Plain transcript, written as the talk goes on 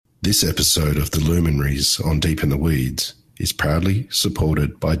This episode of The Luminaries on Deep in the Weeds is proudly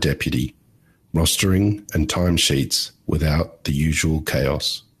supported by Deputy, rostering and timesheets without the usual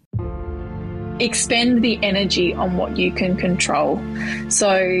chaos. Expend the energy on what you can control.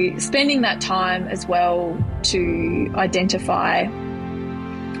 So spending that time as well to identify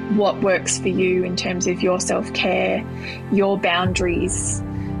what works for you in terms of your self-care, your boundaries,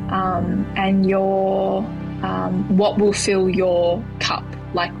 and your what will fill your cup,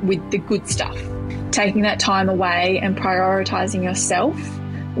 like with the good stuff. Taking that time away and prioritising yourself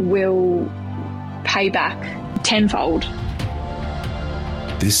will pay back tenfold.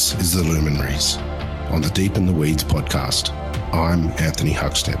 This is The Luminaries on the Deep in the Weeds podcast. I'm Anthony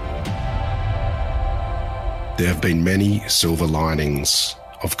Huckstep. There have been many silver linings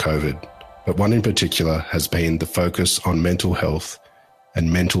of COVID, but one in particular has been the focus on mental health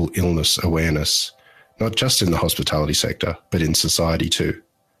and mental illness awareness, not just in the hospitality sector, but in society too.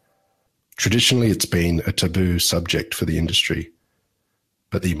 Traditionally, it's been a taboo subject for the industry,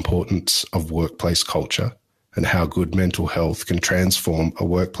 but the importance of workplace culture and how good mental health can transform a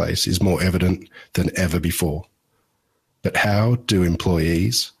workplace is more evident than ever before. But how do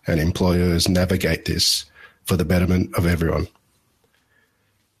employees and employers navigate this for the betterment of everyone?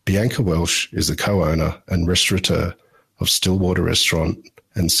 Bianca Welsh is the co-owner and restaurateur of Stillwater Restaurant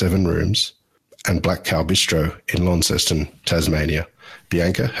and 7 Rooms and Black Cow Bistro in Launceston, Tasmania.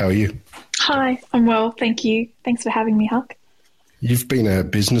 Bianca, how are you? Hi, I'm well, thank you. Thanks for having me, Huck. You've been a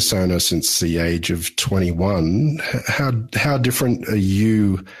business owner since the age of 21. How different are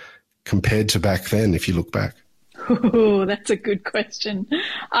you compared to back then, if you look back? Oh, that's a good question.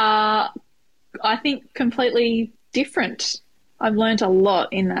 I think completely different. I've learned a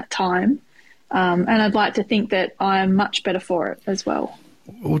lot in that time, and I'd like to think that I'm much better for it as well.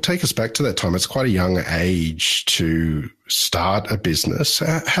 Well, take us back to that time. It's quite a young age to start a business.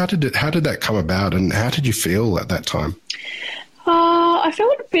 How did that come about, and how did you feel at that time? I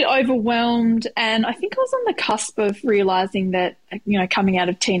felt a bit overwhelmed, and I think I was on the cusp of realising that, coming out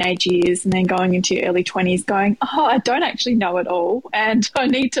of teenage years and then going into early 20s going, I don't actually know it all and I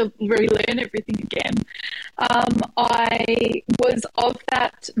need to relearn everything again. I was of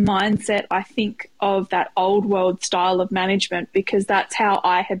that mindset, I think, of that old world style of management, because that's how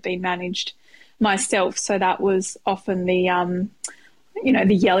I had been managed myself. So that was often the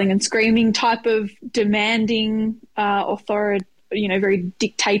the yelling and screaming type of demanding authority, very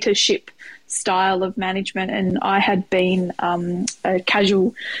dictatorship style of management. And I had been a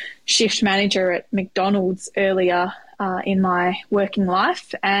casual shift manager at McDonald's earlier in my working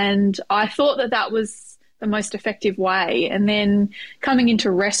life, and I thought that was the most effective way. And then coming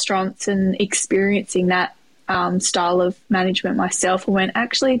into restaurants and experiencing that style of management myself, I went,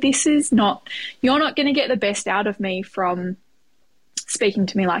 actually, you're not going to get the best out of me from speaking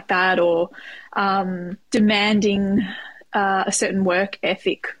to me like that, or demanding a certain work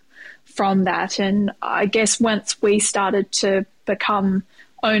ethic from that. And I guess once we started to become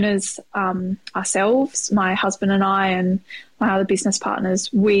owners ourselves, my husband and I and my other business partners,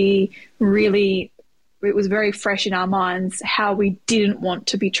 it was very fresh in our minds how we didn't want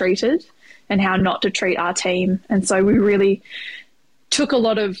to be treated and how not to treat our team. And so we really took a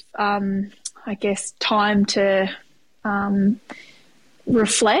lot of, time to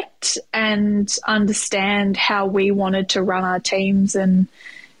reflect and understand how we wanted to run our teams and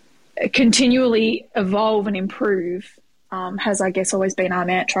continually evolve and improve has, I guess, always been our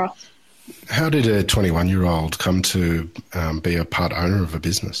mantra. How did a 21-year-old come to be a part owner of a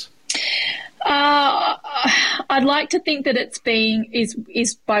business? I'd like to think that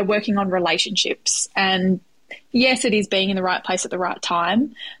is by working on relationships, and yes, it is being in the right place at the right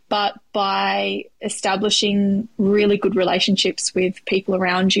time, but by establishing really good relationships with people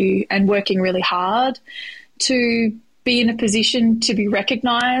around you and working really hard to be in a position to be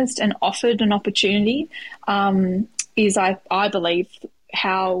recognised and offered an opportunity is, I believe,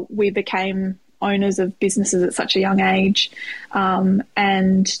 how we became owners of businesses at such a young age,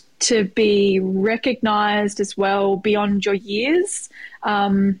 and to be recognised as well beyond your years.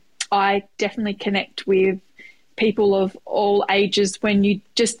 I definitely connect with people of all ages when you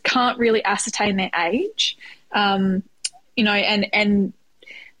just can't really ascertain their age, and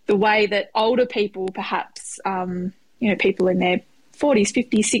the way that older people, perhaps, people in their 40s,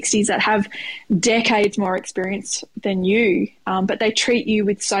 50s, 60s that have decades more experience than you, but they treat you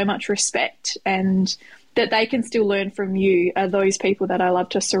with so much respect and that they can still learn from you, are those people that I love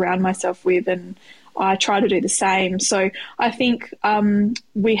to surround myself with, and I try to do the same. So I think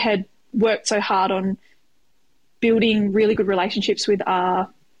we had worked so hard on building really good relationships with our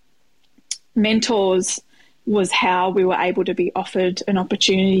mentors was how we were able to be offered an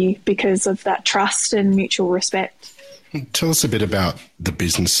opportunity because of that trust and mutual respect. Tell us a bit about the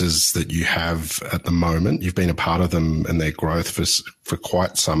businesses that you have at the moment. You've been a part of them and their growth for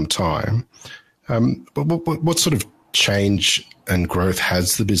quite some time. But what sort of change and growth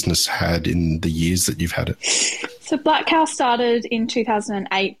has the business had in the years that you've had it? So Black Cow started in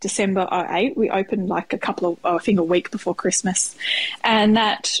 2008, December 2008. We opened like I think a week before Christmas. And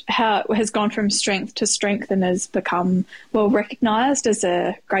that has gone from strength to strength and has become well recognised as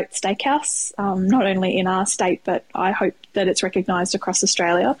a great steakhouse, not only in our state, but I hope that it's recognised across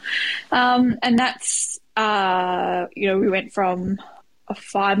Australia. And that's, we went from a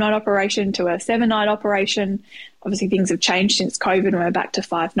 5-night operation to a 7-night operation. Obviously things have changed since COVID and we're back to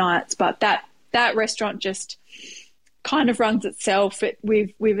 5 nights, but that restaurant just kind of runs itself.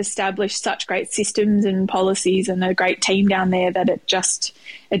 We've established such great systems and policies and a great team down there that it just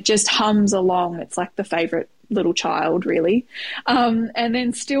hums along. It's like the favourite little child, really. And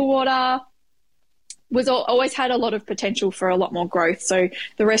then Stillwater always had a lot of potential for a lot more growth. So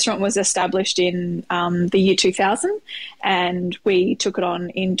the restaurant was established in the year 2000 and we took it on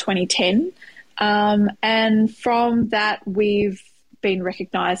in 2010. And from that, we've been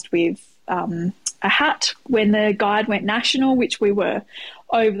recognised with a hat when the guide went national, which we were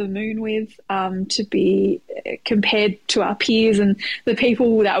over the moon with, to be compared to our peers and the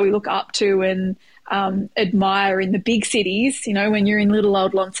people that we look up to and admire in the big cities. You know, when you're in little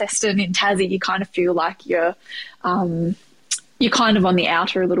old Launceston in Tassie, you kind of feel like you're kind of on the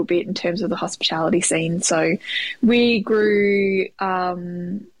outer a little bit in terms of the hospitality scene. So we grew,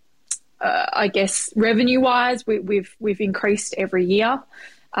 I guess, revenue-wise, we've increased every year.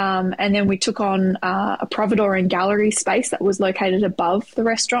 And then we took on a providor and gallery space that was located above the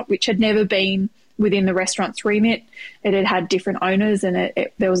restaurant, which had never been within the restaurant's remit. It had had different owners and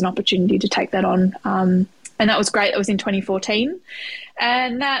there was an opportunity to take that on. And that was great. That was in 2014.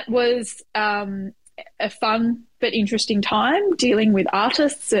 And that was a fun but interesting time dealing with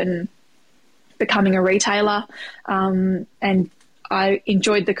artists and becoming a retailer. And I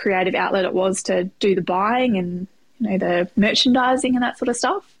enjoyed the creative outlet it was to do the buying and the merchandising and that sort of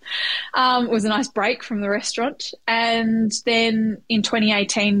stuff. It was a nice break from the restaurant. And then in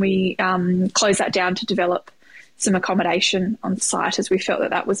 2018, we closed that down to develop some accommodation on site as we felt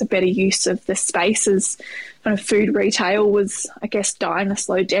that was a better use of the space as kind of food retail was, I guess, dying a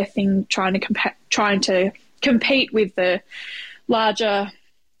slow death in trying to compete with the larger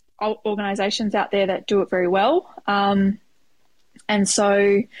organisations out there that do it very well. And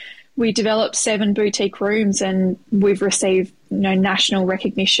so we developed 7 boutique rooms and we've received national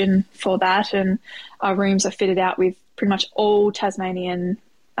recognition for that, and our rooms are fitted out with pretty much all Tasmanian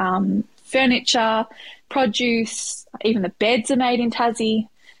furniture, produce, even the beds are made in Tassie,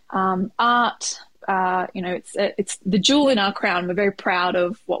 art. It's the jewel in our crown. We're very proud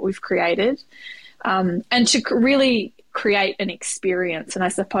of what we've created, and to really create an experience, and I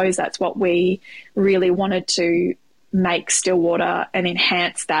suppose that's what we really wanted to make Stillwater and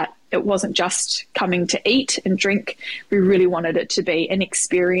enhance that. It wasn't just coming to eat and drink. We really wanted it to be an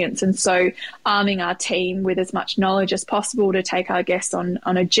experience. And so arming our team with as much knowledge as possible to take our guests on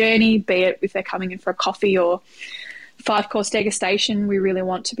a journey, be it if they're coming in for a coffee or 5-course degustation, we really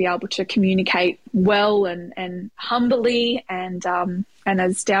want to be able to communicate well and humbly and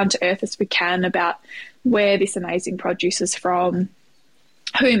as down to earth as we can about where this amazing produce is from,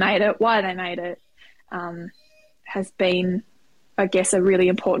 who made it, why they made it, has been, I guess, a really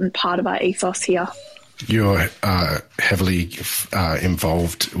important part of our ethos here. You're heavily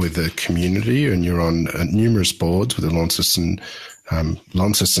involved with the community and you're on numerous boards with the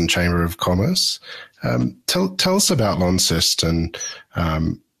Launceston Chamber of Commerce. Tell us about Launceston,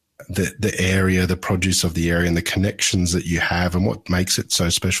 the area, the produce of the area and the connections that you have and what makes it so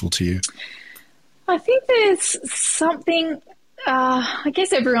special to you. I think there's something... I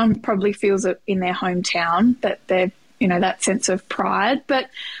guess everyone probably feels it in their hometown that they're, that sense of pride.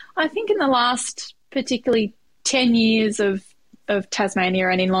 But I think in the last particularly 10 years of Tasmania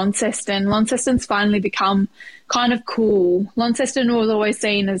and in Launceston's finally become kind of cool. Launceston was always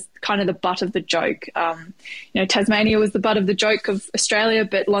seen as kind of the butt of the joke. Tasmania was the butt of the joke of Australia,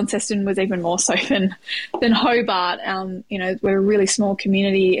 but Launceston was even more so than Hobart. We're a really small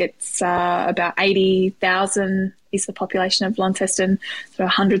community. It's about 80,000 is the population of Launceston, so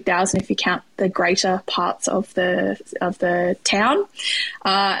 100,000 if you count the greater parts of the town.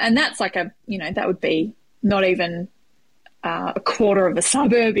 And that's like that would be not even a quarter of a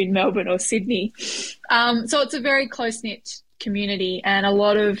suburb in Melbourne or Sydney. So it's a very close-knit community, and a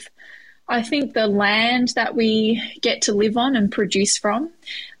lot of, I think, the land that we get to live on and produce from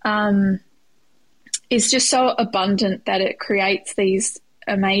is just so abundant that it creates these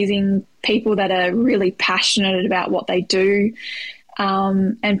amazing people that are really passionate about what they do,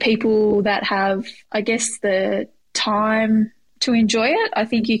 and people that have, I guess, the time to enjoy it. I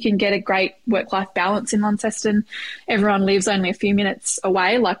think you can get a great work-life balance in Launceston. Everyone lives only a few minutes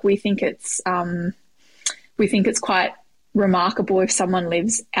away. Like, we think it's quite remarkable if someone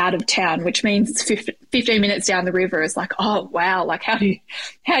lives out of town, which means it's 15 minutes down the river. It's like, oh wow, like how do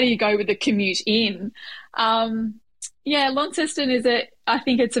you go with the commute in? Yeah, Launceston I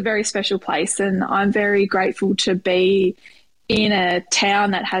think it's a very special place, and I'm very grateful to be in a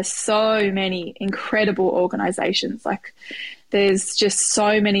town that has so many incredible organisations. Like, there's just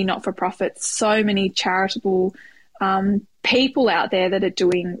so many not-for-profits, so many charitable people out there that are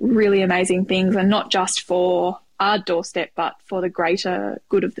doing really amazing things, and not just for our doorstep, but for the greater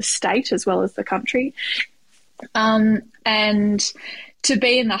good of the state as well as the country. And to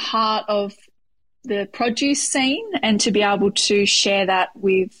be in the heart of the produce scene and to be able to share that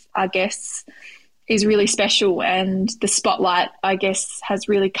with our guests is really special. And the spotlight, I guess, has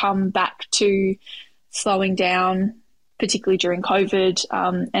really come back to slowing down, particularly during COVID,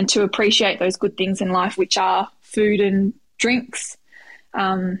 and to appreciate those good things in life, which are food and drinks.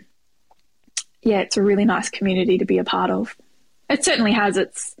 Yeah, it's a really nice community to be a part of. It certainly has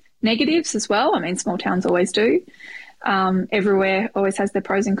its negatives as well. I mean, small towns always do. Everywhere always has their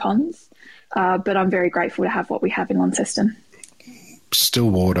pros and cons. But I'm very grateful to have what we have in Launceston.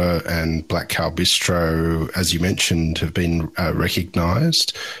 Stillwater and Black Cow Bistro, as you mentioned, have been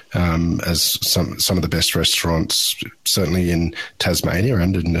recognised as some of the best restaurants, certainly in Tasmania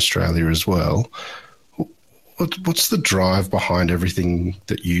and in Australia as well. What's the drive behind everything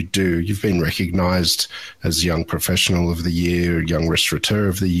that you do? You've been recognised as Young Professional of the Year, Young Restaurateur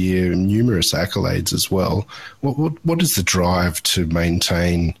of the Year, and numerous accolades as well. What is the drive to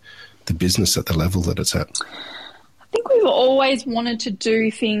maintain the business at the level that it's at? I think we've always wanted to do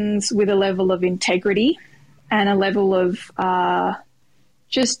things with a level of integrity and a level of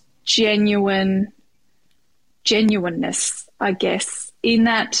just genuineness, I guess, in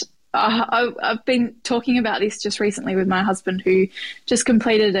that I've been talking about this just recently with my husband, who just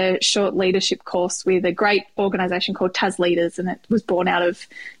completed a short leadership course with a great organisation called Tas Leaders, and it was born out of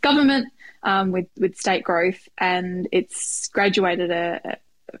government with state growth, and it's graduated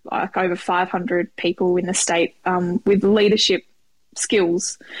like over 500 people in the state with leadership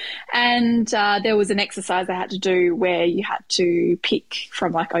skills. And there was an exercise I had to do where you had to pick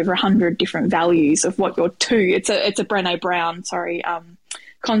from like over 100 different values of what your it's a Brené Brown,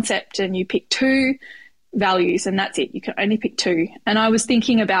 concept, and you pick 2 values and that's it. You can only pick 2. And I was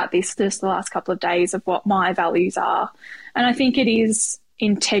thinking about this just the last couple of days of what my values are. And I think it is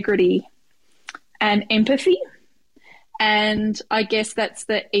integrity and empathy. And I guess that's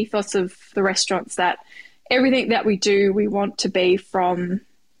the ethos of the restaurants, that everything that we do, we want to be from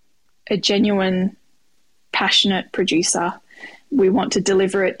a genuine, passionate producer. We want to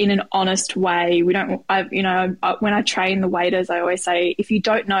deliver it in an honest way. We don't, when I train the waiters, I always say, if you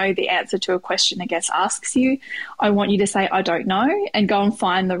don't know the answer to a question a guest asks you, I want you to say, I don't know, and go and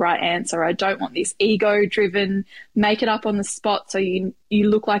find the right answer. I don't want this ego-driven, make it up on the spot so you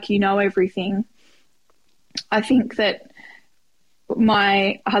look like you know everything. I think that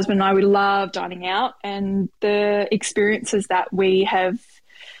my husband and I, we love dining out, and the experiences that we have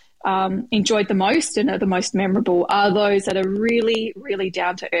enjoyed the most and are the most memorable are those that are really, really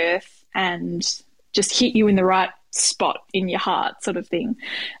down to earth and just hit you in the right spot in your heart, sort of thing,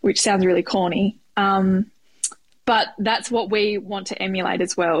 which sounds really corny. But that's what we want to emulate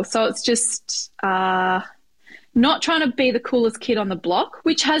as well. So it's just not trying to be the coolest kid on the block,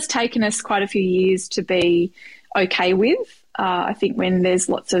 which has taken us quite a few years to be okay with. I think when there's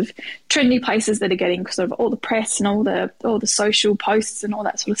lots of trendy places that are getting sort of all the press and all the social posts and all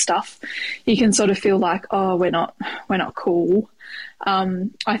that sort of stuff, you can sort of feel like, oh, we're not cool.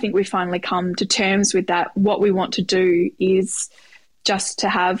 I think we finally come to terms with that. What we want to do is just to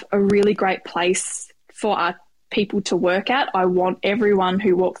have a really great place for our people to work at. I want everyone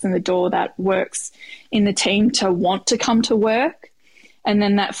who walks in the door that works in the team to want to come to work, and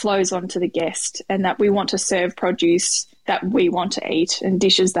then that flows on to the guest, and that we want to serve produce that we want to eat and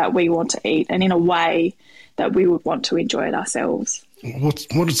dishes that we want to eat, and in a way that we would want to enjoy it ourselves. What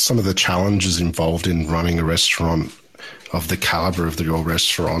are some of the challenges involved in running a restaurant of the calibre of your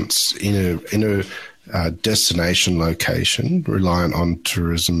restaurants in a destination location reliant on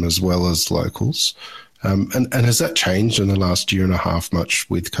tourism as well as locals? And has that changed in the last year and a half much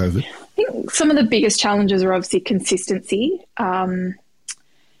with COVID? I think some of the biggest challenges are obviously consistency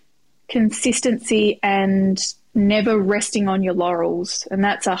and never resting on your laurels. And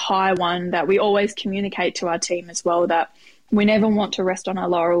that's a high one that we always communicate to our team as well, that we never want to rest on our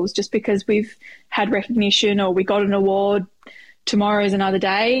laurels just because we've had recognition or we got an award. Tomorrow is another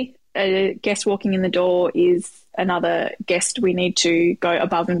day. A guest walking in the door is another guest we need to go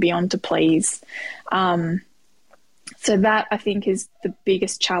above and beyond to please. So that, I think, is the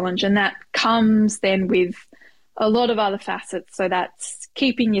biggest challenge, and that comes then with a lot of other facets. So that's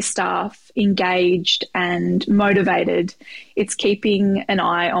keeping your staff engaged and motivated. It's keeping an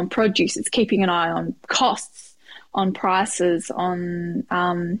eye on produce. It's keeping an eye on costs, on prices, on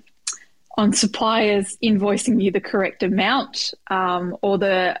suppliers invoicing you the correct amount, or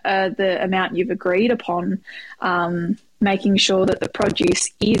the amount you've agreed upon, making sure that the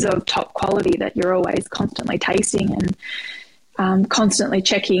produce is of top quality, that you're always constantly tasting and constantly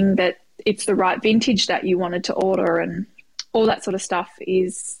checking that it's the right vintage that you wanted to order, and all that sort of stuff.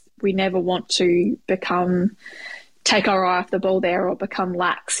 Is we never want to take our eye off the ball there or become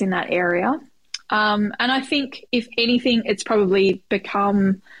lax in that area. And I think, if anything, it's probably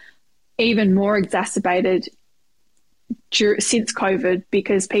become even more exacerbated since COVID,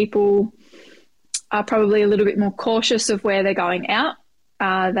 because people are probably a little bit more cautious of where they're going out.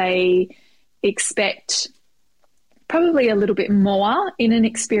 They expect probably a little bit more in an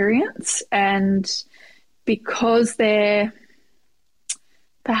experience, and because they're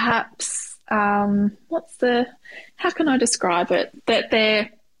perhaps, how can I describe it?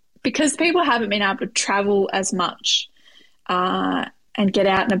 Because people haven't been able to travel as much and get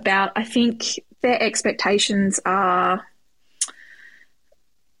out and about, I think their expectations are,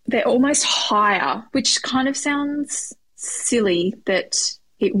 they're almost higher, which kind of sounds silly that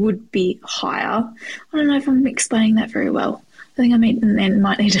it would be higher. I don't know if I'm explaining that very well. I think I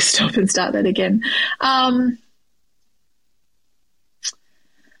might need to stop and start that again. I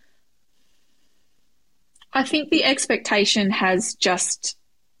think the expectation has just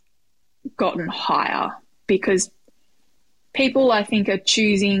gotten higher because people, I think,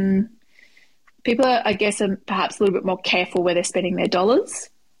 people are, I guess, are perhaps a little bit more careful where they're spending their dollars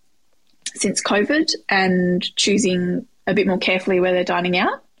since COVID, and choosing a bit more carefully where they're dining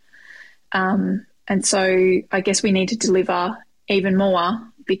out. And so I guess we need to deliver even more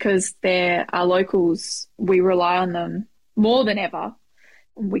because they're our locals. We rely on them more than ever.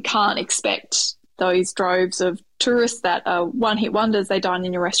 We can't expect those droves of tourists that are one-hit wonders. They dine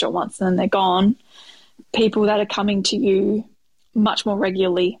in your restaurant once and then they're gone. People that are coming to you much more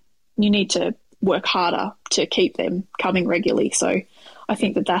regularly, you need to work harder to keep them coming regularly. So I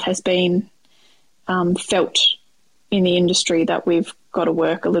think that has been felt in the industry, that we've got to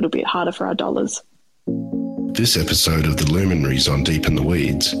work a little bit harder for our dollars. This episode of The Luminaries on Deep in the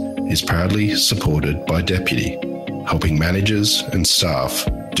Weeds is proudly supported by Deputy, helping managers and staff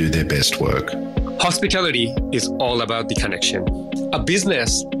do their best work. Hospitality is all about the connection. A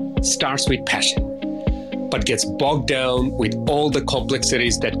business starts with passion, but gets bogged down with all the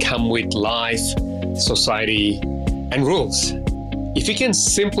complexities that come with life, society, and rules. If you can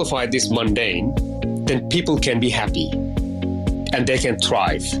simplify this mundane, then people can be happy and they can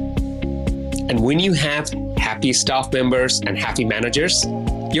thrive. And when you have happy staff members and happy managers,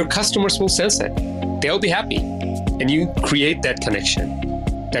 your customers will sense it. They'll be happy. And you create that connection.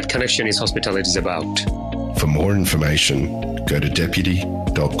 That connection is hospitality is about. For more information, go to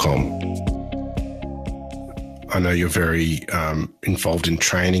deputy.com. I know you're very involved in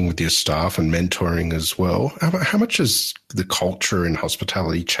training with your staff and mentoring as well. How much has the culture in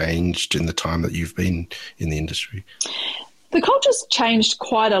hospitality changed in the time that you've been in the industry? The culture's changed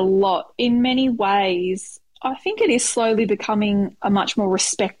quite a lot in many ways. I think it is slowly becoming a much more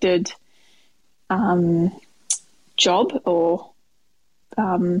respected job, or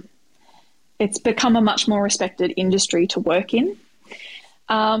it's become a much more respected industry to work in.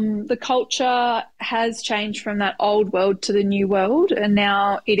 The culture has changed from that old world to the new world, and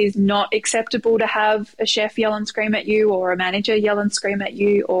now it is not acceptable to have a chef yell and scream at you, or a manager yell and scream at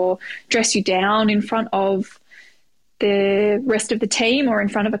you, or dress you down in front of the rest of the team or in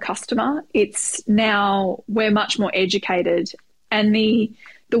front of a customer. It's now, we're much more educated, and the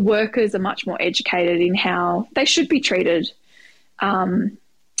workers are much more educated in how they should be treated.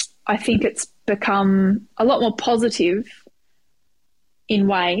 I think it's become a lot more positive in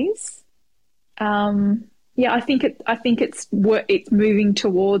ways. I think it's moving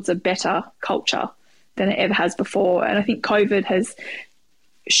towards a better culture than it ever has before, and I think COVID has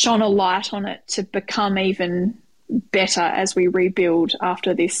shone a light on it to become even better as we rebuild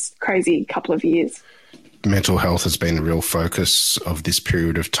after this crazy couple of years. Mental health has been a real focus of this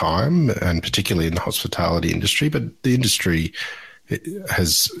period of time, and particularly in the hospitality industry, but the industry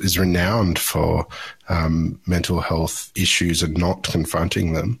is renowned for mental health issues and not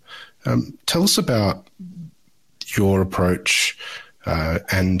confronting them. Tell us about your approach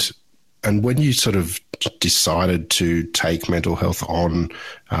and when you sort of decided to take mental health on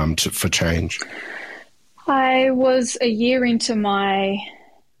for change. I was a year into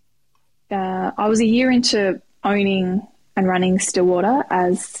owning and running Stillwater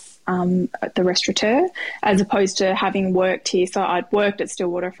as the restaurateur, as opposed to having worked here. So I'd worked at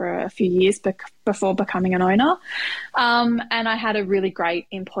Stillwater for a few years before becoming an owner. And I had a really great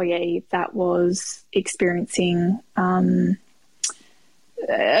employee that was experiencing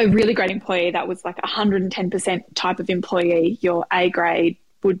a really great employee that was like 110% type of employee, your A grade,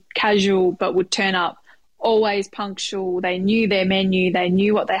 casual, but would turn up always punctual. They knew their menu. They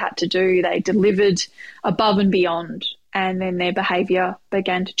knew what they had to do. They delivered above and beyond. And then their behaviour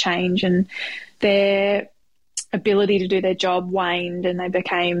began to change and their ability to do their job waned, and they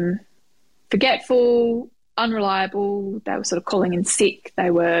became forgetful, unreliable. They were sort of calling in sick.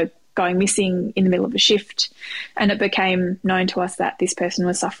 They were going missing in the middle of a shift. And it became known to us that this person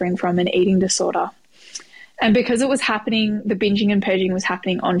was suffering from an eating disorder. And because it was happening, the binging and purging was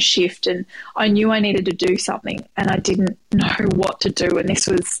happening on shift, and I knew I needed to do something and I didn't know what to do. And this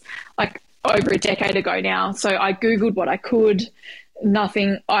was like over a decade ago now. So I Googled what I could,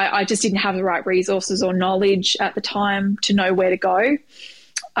 nothing. I just didn't have the right resources or knowledge at the time to know where to go.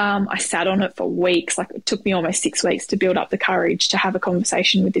 I sat on it for weeks. Like, it took me almost 6 weeks to build up the courage to have a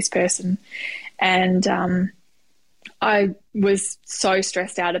conversation with this person. And I was so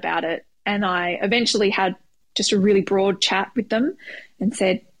stressed out about it. And I eventually had just a really broad chat with them and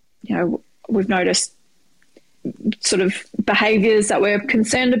said, you know, we've noticed sort of behaviours that we're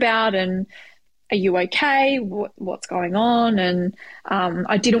concerned about, and are you okay? What's going on? And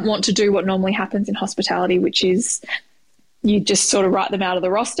I didn't want to do what normally happens in hospitality, which is you just sort of write them out of the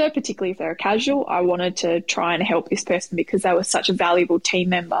roster, particularly if they're a casual. I wanted to try and help this person because they were such a valuable team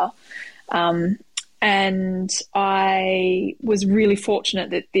member. And I was really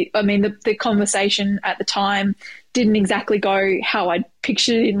fortunate that the conversation at the time didn't exactly go how I'd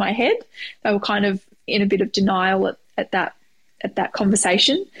pictured it in my head. They were kind of in a bit of denial at that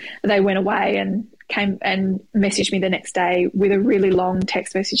conversation. They went away and came and messaged me the next day with a really long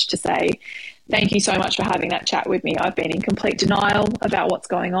text message to say, thank you so much for having that chat with me. I've been in complete denial about what's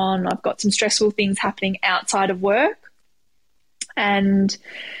going on. I've got some stressful things happening outside of work. And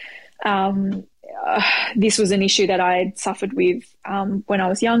this was an issue that I had suffered with when I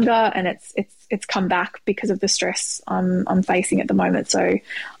was younger, and it's come back because of the stress I'm facing at the moment. So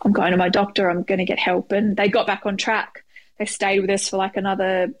I'm going to my doctor. I'm going to get help. And they got back on track. They stayed with us for like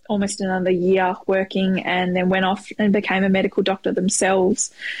almost another year working, and then went off and became a medical doctor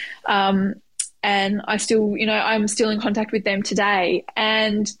themselves. And I still, I'm still in contact with them today.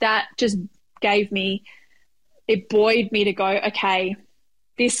 And that just it buoyed me to go, okay,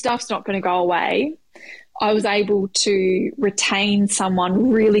 this stuff's not going to go away. I was able to retain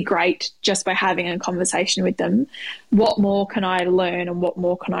someone really great just by having a conversation with them. What more can I learn and what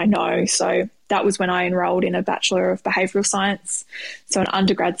more can I know? So that was when I enrolled in a Bachelor of Behavioural Science, so an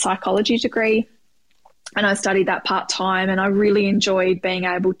undergrad psychology degree. And I studied that part-time, and I really enjoyed being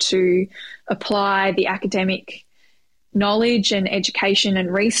able to apply the academic knowledge and education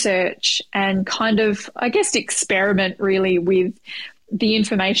and research and kind of, I guess, experiment really with the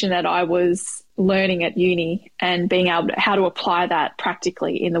information that I was learning at uni and being able to how to apply that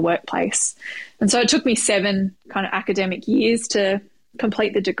practically in the workplace. And so it took me 7 kind of academic years to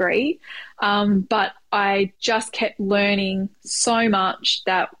complete the degree, but I just kept learning so much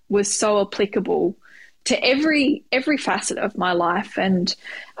that was so applicable to every facet of my life. And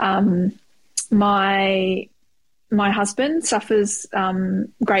my husband suffers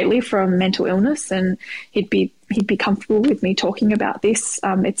greatly from mental illness, and he'd be comfortable with me talking about this.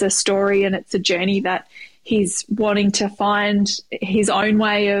 It's a story and it's a journey that he's wanting to find his own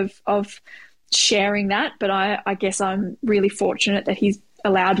way of sharing that. But I guess I'm really fortunate that he's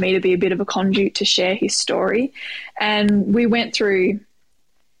allowed me to be a bit of a conduit to share his story. And we've been through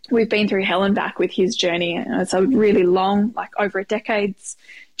hell and back with his journey. And it's a really long, like over a decade's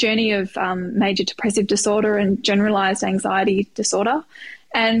journey of major depressive disorder and generalized anxiety disorder.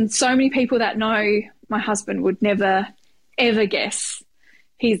 And so many people that know my husband would never, ever guess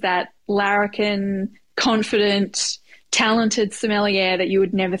he's that larrikin, confident, talented sommelier that you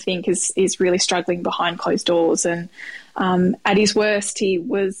would never think is really struggling behind closed doors. And at his worst, he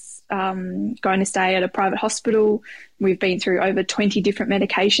was going to stay at a private hospital. We've been through over 20 different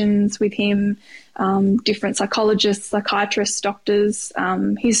medications with him, different psychologists, psychiatrists, doctors.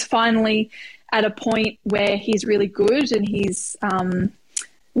 He's finally at a point where he's really good and he's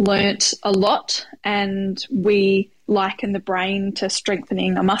learnt a lot, and we liken the brain to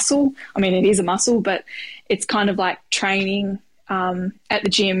strengthening a muscle. I mean, it is a muscle, but it's kind of like training at the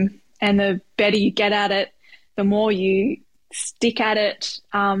gym, and the better you get at it, the more you stick at it,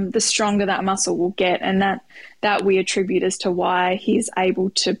 the stronger that muscle will get, and that we attribute as to why he's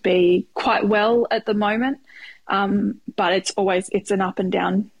able to be quite well at the moment. But it's an up and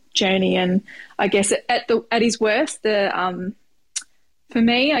down journey, and I guess at his worst, for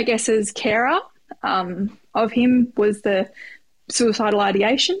me, I guess as carer of him was the suicidal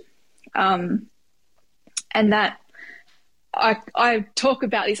ideation, and that I talk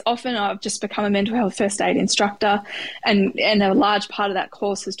about this often. I've just become a mental health first aid instructor, and a large part of that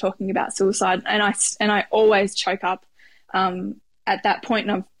course is talking about suicide, and I always choke up at that point,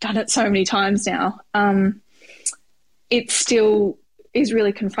 and I've done it so many times now. It still is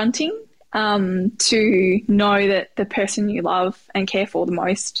really confronting to know that the person you love and care for the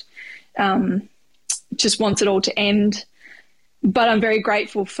most just wants it all to end. But I'm very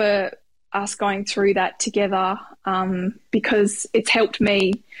grateful for us going through that together, because it's helped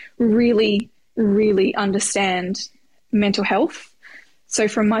me really, really understand mental health. So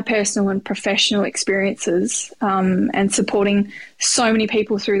from my personal and professional experiences, and supporting so many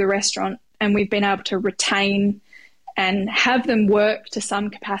people through the restaurant, and we've been able to retain and have them work to some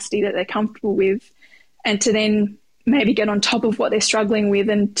capacity that they're comfortable with, and to then maybe get on top of what they're struggling with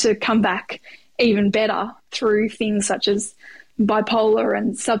and to come back even better through things such as bipolar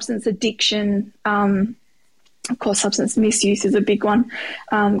and substance addiction. Of course, substance misuse is a big one.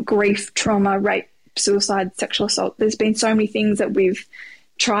 Grief, trauma, rape, suicide, sexual assault. There's been so many things that we've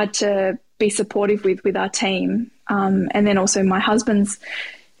tried to be supportive with our team. And then also my husband's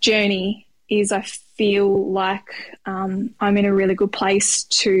journey is, I feel like I'm in a really good place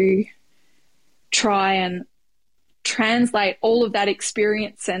to try and translate all of that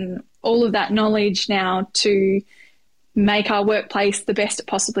experience and all of that knowledge now to make our workplace the best it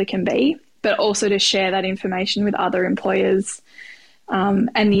possibly can be, but also to share that information with other employers and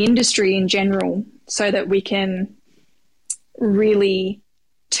the industry in general, so that we can really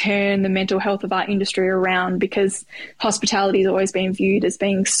turn the mental health of our industry around, because hospitality has always been viewed as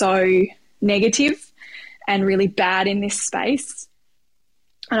being so negative and really bad in this space.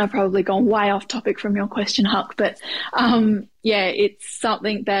 And I've probably gone way off topic from your question, Huck, but it's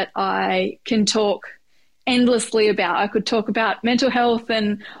something that I can talk endlessly about. I could talk about mental health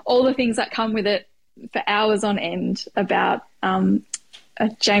and all the things that come with it for hours on end about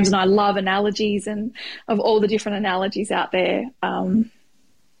James and I love analogies, and of all the different analogies out there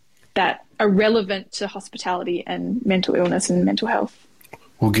that are relevant to hospitality and mental illness and mental health.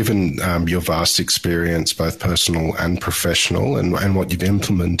 Well, given your vast experience, both personal and professional, and what you've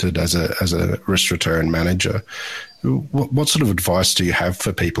implemented as a restaurateur and manager, what sort of advice do you have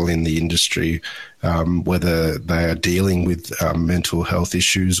for people in the industry, whether they are dealing with mental health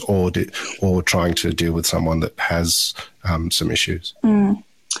issues or trying to deal with someone that has some issues?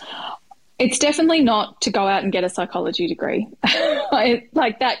 It's definitely not to go out and get a psychology degree like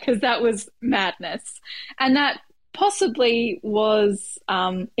that, because that was madness. And that possibly was,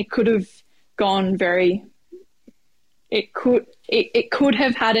 it could have gone it could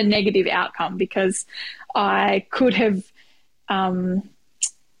have had a negative outcome, because I could have, I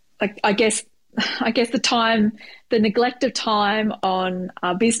guess the neglect of time on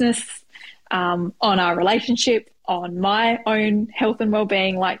our business, on our relationship, on my own health and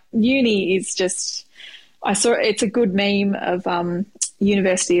well-being. Like, uni is just, it's a good meme of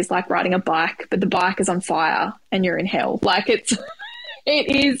university is like riding a bike, but the bike is on fire and you're in hell. Like, it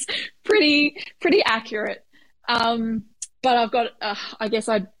is pretty accurate. But I've got, I guess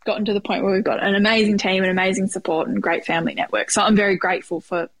I've gotten to the point where we've got an amazing team and amazing support and great family network. So I'm very grateful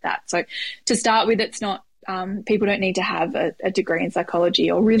for that. So to start with, it's not, people don't need to have a degree in psychology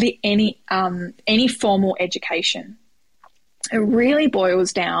or really any formal education. It really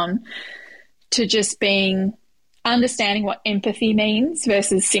boils down to just understanding what empathy means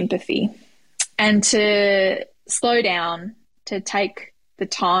versus sympathy, and to slow down, to take the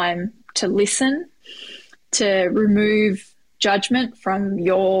time to listen, to remove judgment from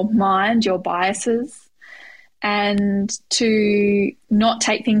your mind, your biases, and to not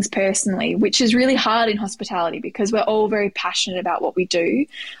take things personally, which is really hard in hospitality because we're all very passionate about what we do.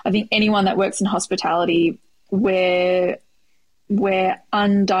 I think anyone that works in hospitality, we're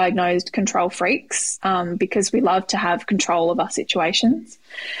undiagnosed control freaks because we love to have control of our situations.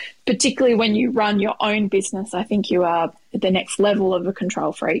 Particularly when you run your own business, I think you are the next level of a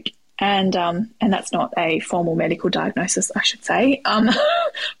control freak. And that's not a formal medical diagnosis, I should say.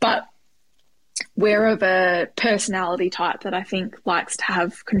 But we're of a personality type that I think likes to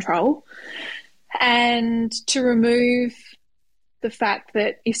have control, and to remove the fact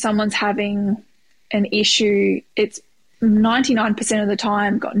that if someone's having an issue, it's 99% of the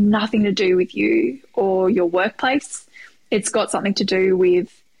time got nothing to do with you or your workplace. It's got something to do with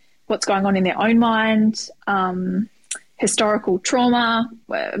what's going on in their own mind, historical trauma,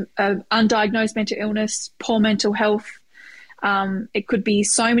 undiagnosed mental illness, poor mental health. It could be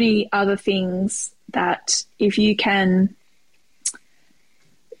so many other things that if you can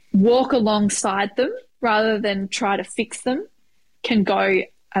walk alongside them rather than try to fix them, can go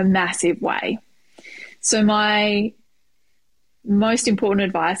a massive way. So my most important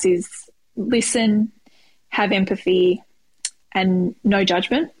advice is listen, have empathy, and no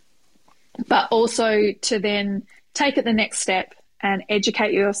judgment, but also to then take it the next step and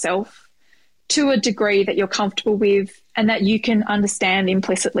educate yourself to a degree that you're comfortable with and that you can understand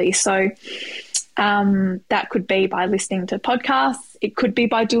implicitly. So that could be by listening to podcasts. It could be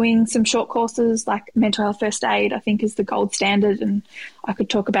by doing some short courses like mental health first aid, I think is the gold standard. And I could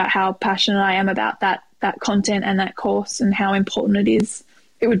talk about how passionate I am about that content and that course and how important it is.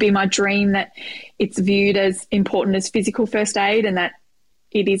 It would be my dream that it's viewed as important as physical first aid and that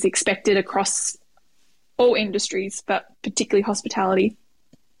it is expected across all industries, but particularly hospitality,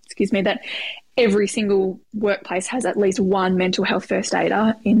 that every single workplace has at least one mental health first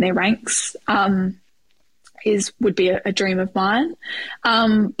aider in their ranks, would be a dream of mine.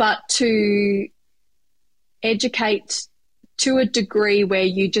 But to educate to a degree where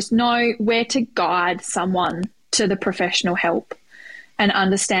you just know where to guide someone to the professional help and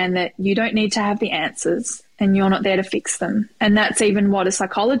understand that you don't need to have the answers and you're not there to fix them. And that's even what a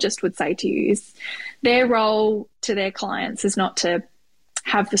psychologist would say to you, is their role to their clients is not to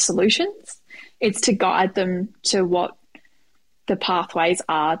have the solutions. It's to guide them to what the pathways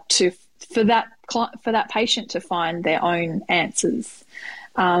are for that patient to find their own answers.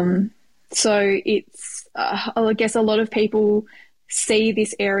 So it's, I guess a lot of people see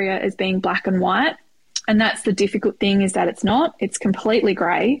this area as being black and white, and that's the difficult thing, is that it's not. It's completely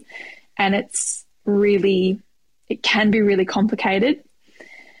grey, and it can be really complicated.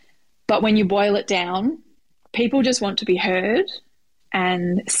 But when you boil it down, people just want to be heard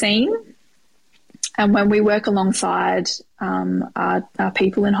and seen. And when we work alongside our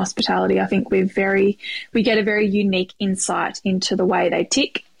people in hospitality, I think we get a very unique insight into the way they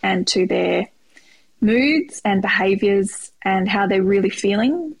tick and to their moods and behaviours and how they're really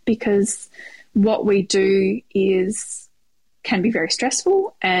feeling, because what we do can be very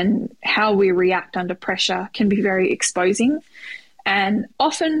stressful, and how we react under pressure can be very exposing. And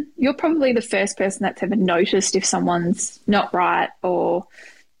often you're probably the first person that's ever noticed if someone's not right, or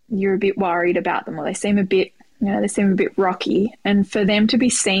you're a bit worried about them, or they seem a bit rocky. And for them to be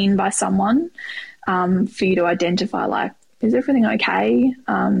seen by someone, for you to identify, like, is everything okay,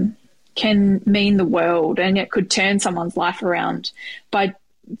 can mean the world, and it could turn someone's life around by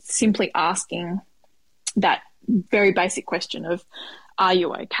simply asking that very basic question of, are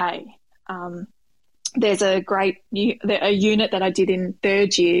you okay? There's a unit that I did in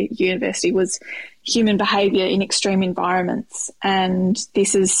third year university was human behaviour in extreme environments, and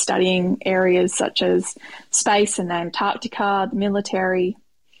this is studying areas such as space and Antarctica, the military,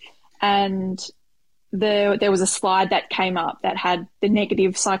 and there was a slide that came up that had the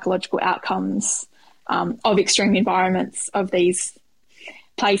negative psychological outcomes of extreme environments of these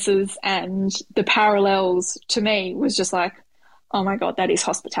places, and the parallels to me was just like, oh my God, that is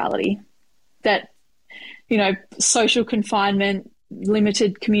hospitality. That, social confinement,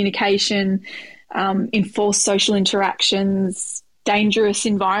 limited communication, enforced social interactions, dangerous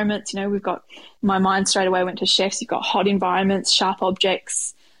environments. We've got, my mind straight away went to chefs. You've got hot environments, sharp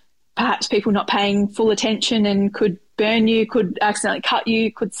objects, perhaps people not paying full attention and could burn you, could accidentally cut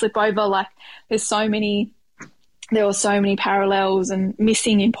you, could slip over. Like, there were so many parallels, and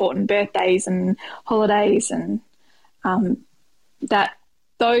missing important birthdays and holidays, and that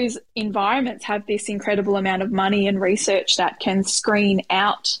those environments have this incredible amount of money and research that can screen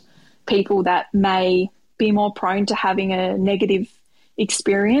out people that may be more prone to having a negative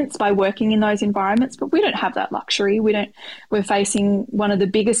experience by working in those environments. But we don't have that luxury. We're facing one of the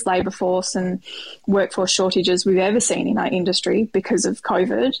biggest labour force and workforce shortages we've ever seen in our industry because of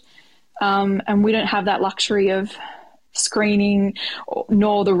COVID. And we don't have that luxury of screening,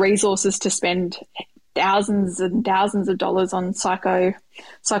 nor the resources to spend thousands and thousands of dollars on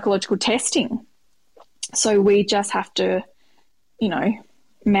psychological testing. So we just have to,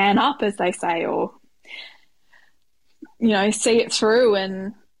 man up, as they say, or, see it through.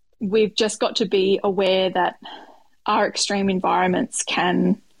 And we've just got to be aware that our extreme environments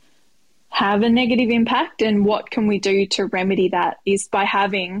can have a negative impact, and what can we do to remedy that is by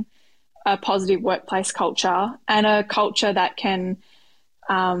having a positive workplace culture and a culture that can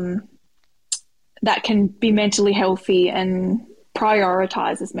be mentally healthy and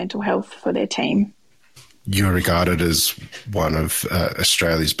prioritises mental health for their team. You're regarded as one of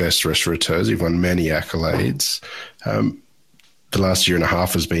Australia's best restaurateurs. You've won many accolades. The last year and a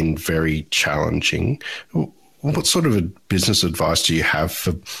half has been very challenging. What sort of business advice do you have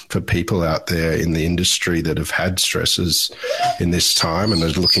for people out there in the industry that have had stresses in this time and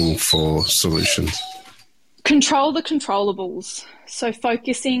are looking for solutions? Control the controllables. So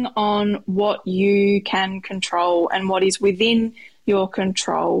focusing on what you can control and what is within your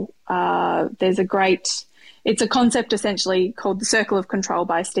control. It's a concept essentially called the circle of control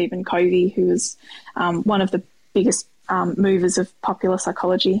by Stephen Covey, who is one of the biggest movers of popular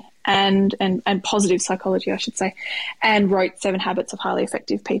psychology and positive psychology, I should say, and wrote 7 Habits of Highly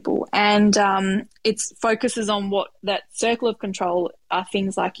Effective People. And it focuses on what that circle of control are,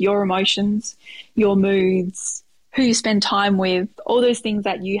 things like your emotions, your moods, who you spend time with, all those things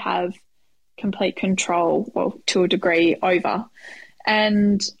that you have complete control, well, to a degree, over.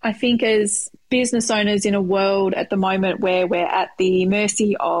 And I think as business owners in a world at the moment where we're at the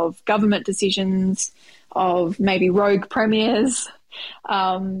mercy of government decisions, of maybe rogue premiers,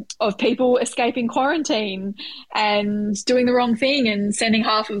 of people escaping quarantine and doing the wrong thing and sending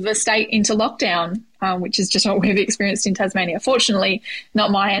half of the state into lockdown, which is just what we've experienced in Tasmania. Fortunately,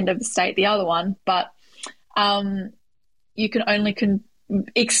 not my end of the state, the other one, but you can only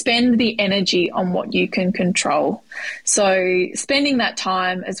expend the energy on what you can control. So spending that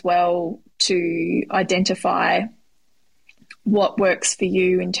time as well to identify what works for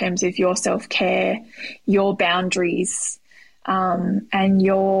you in terms of your self-care, your boundaries, and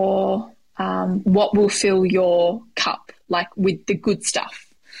your what will fill your cup, like with the good stuff,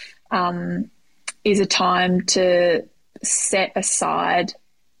 is a time to set aside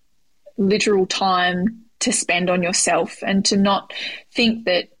literal time to spend on yourself and to not think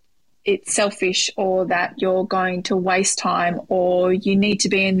that it's selfish or that you're going to waste time or you need to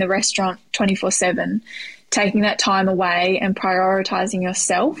be in the restaurant 24/7. Taking that time away and prioritising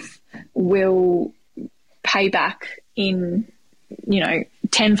yourself will pay back in,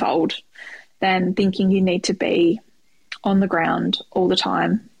 tenfold than thinking you need to be on the ground all the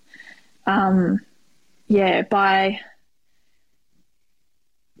time. By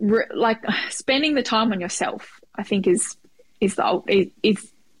spending the time on yourself, I think is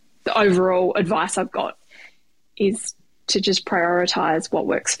the overall advice I've got, is to just prioritise what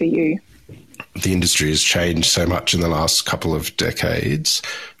works for you. The industry has changed so much in the last couple of decades.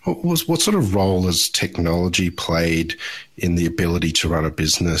 What sort of role has technology played in the ability to run a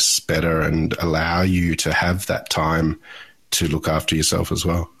business better and allow you to have that time to look after yourself as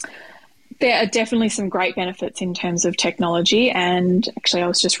well? There are definitely some great benefits in terms of technology, and actually I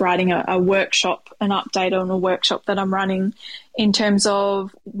was just writing an update on a workshop that I'm running in terms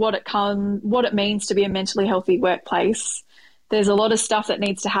of what it means to be a mentally healthy workplace. There's a lot of stuff that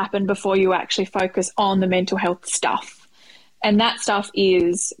needs to happen before you actually focus on the mental health stuff, and that stuff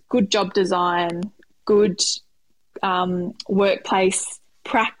is good job design, good workplace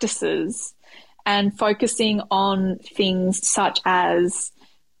practices, and focusing on things such as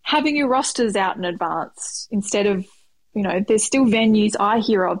having your rosters out in advance instead of, there's still venues I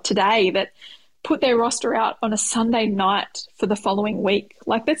hear of today that put their roster out on a Sunday night for the following week.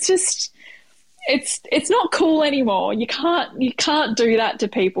 Like, that's just, it's not cool anymore. You can't do that to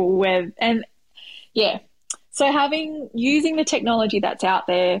people So using the technology that's out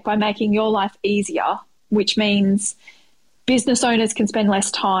there by making your life easier, which means business owners can spend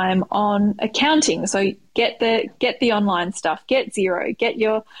less time on accounting. So get the online stuff, get Xero, get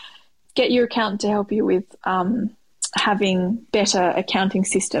your accountant to help you with having better accounting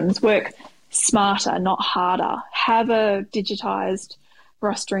systems. Work smarter, not harder. Have a digitized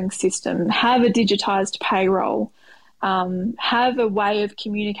rostering system. Have a digitized payroll. Have a way of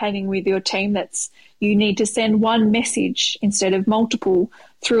communicating with your team you need to send one message instead of multiple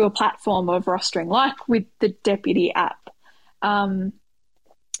through a platform of rostering, like with the Deputy app.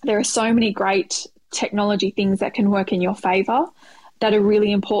 There are so many great technology things that can work in your favour that are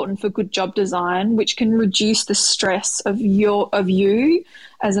really important for good job design, which can reduce the stress of you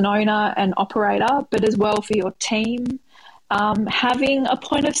as an owner and operator, but as well for your team. Having a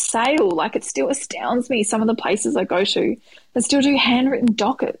point of sale, like, it still astounds me, some of the places I go to that still do handwritten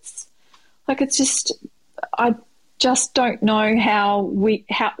dockets. Like, it's just, I just don't know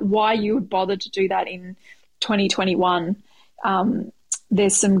why you would bother to do that in 2021.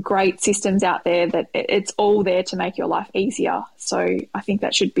 there's some great systems out there that it's all there to make your life easier. So I think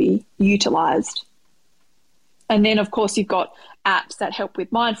that should be utilised. And then, of course, you've got apps that help with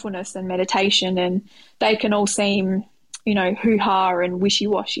mindfulness and meditation, and they can all seem, hoo-ha and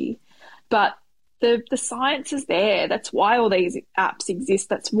wishy-washy. But the science is there. That's why all these apps exist.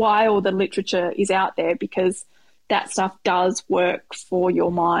 That's why all the literature is out there, because that stuff does work for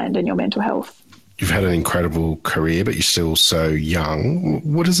your mind and your mental health. You've had an incredible career, but you're still so young.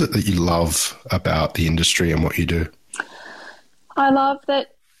 What is it that you love about the industry and what you do? I love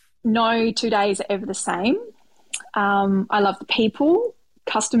that no 2 days are ever the same. I love the people,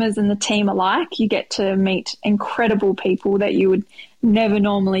 customers and the team alike. You get to meet incredible people that you would never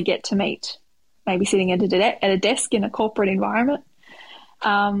normally get to meet, maybe sitting at a desk in a corporate environment.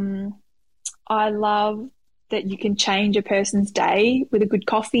 I love that you can change a person's day with a good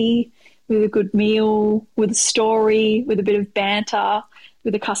coffee, with a good meal, with a story, with a bit of banter,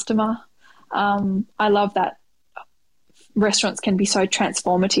 with a customer. I love that restaurants can be so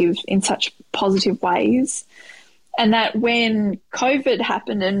transformative in such positive ways. And that when COVID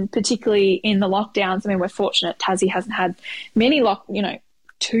happened, and particularly in the lockdowns, we're fortunate Tassie hasn't had many two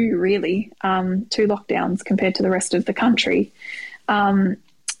lockdowns compared to the rest of the country.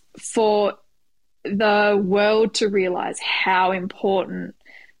 For the world to realise how important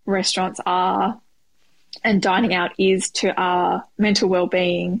restaurants are and dining out is to our mental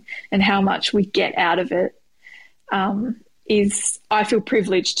well-being and how much we get out of it, I feel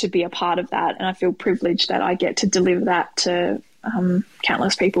privileged to be a part of that, and I feel privileged that I get to deliver that to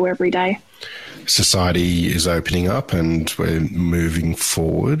countless people every day. Society is opening up and we're moving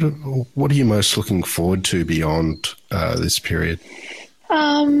forward. What are you most looking forward to beyond this period?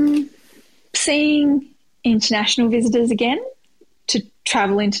 Seeing international visitors again, to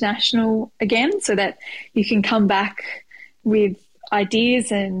travel international again, so that you can come back with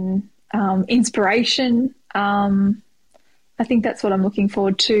ideas and inspiration. I think that's what I'm looking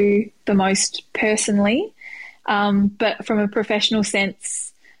forward to the most personally. But from a professional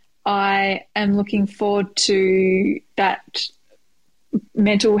sense, I am looking forward to that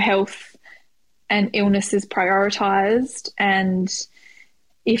mental health and illness is prioritised. And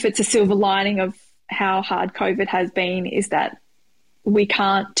if it's a silver lining of how hard COVID has been, is that we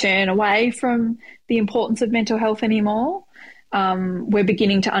can't turn away from the importance of mental health anymore. We're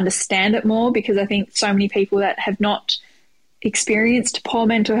beginning to understand it more, because I think so many people that have not experienced poor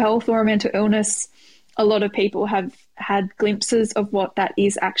mental health or a mental illness, a lot of people have had glimpses of what that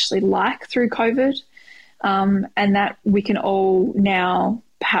is actually like through COVID, and that we can all now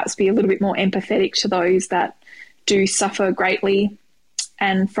perhaps be a little bit more empathetic to those that do suffer greatly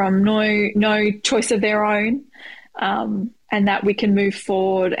and from no choice of their own, and that we can move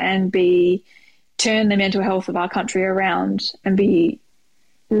forward and turn the mental health of our country around and be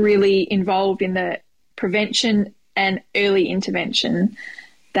really involved in the prevention and early intervention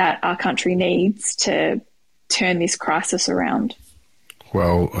that our country needs to turn this crisis around.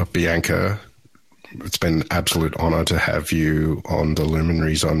 Well, Bianca, it's been an absolute honour to have you on the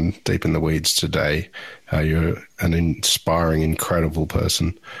Luminaries on Deep in the Weeds today. You're an inspiring, incredible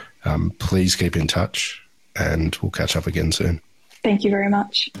person. Please keep in touch and we'll catch up again soon. Thank you very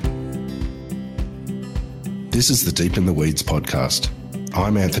much. This is the Deep in the Weeds podcast.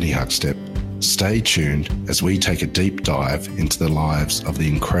 I'm Anthony Huckstep. Stay tuned as we take a deep dive into the lives of the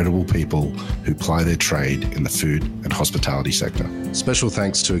incredible people who ply their trade in the food and hospitality sector. Special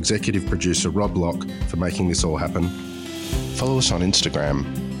thanks to executive producer Rob Locke for making this all happen. Follow us on Instagram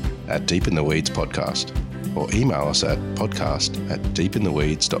at Deep in the Weeds Podcast, or email us at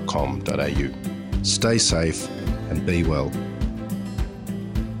podcast@deepintheweeds.com.au. Stay safe and be well.